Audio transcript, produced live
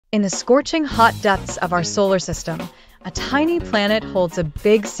In the scorching hot depths of our solar system, a tiny planet holds a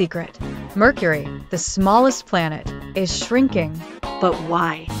big secret. Mercury, the smallest planet, is shrinking. But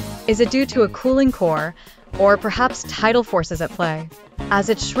why? Is it due to a cooling core, or perhaps tidal forces at play? As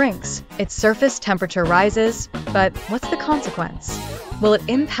it shrinks, its surface temperature rises, but what's the consequence? Will it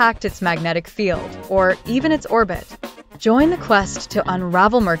impact its magnetic field, or even its orbit? Join the quest to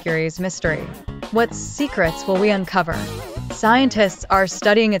unravel Mercury's mystery. What secrets will we uncover? Scientists are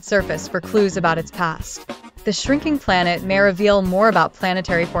studying its surface for clues about its past. The shrinking planet may reveal more about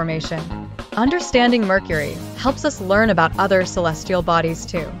planetary formation. Understanding Mercury helps us learn about other celestial bodies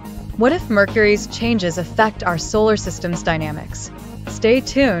too. What if Mercury's changes affect our solar system's dynamics? Stay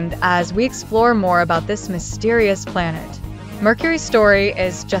tuned as we explore more about this mysterious planet. Mercury's story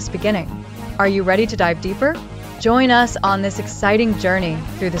is just beginning. Are you ready to dive deeper? Join us on this exciting journey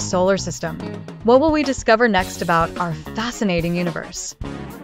through the solar system. What will we discover next about our fascinating universe?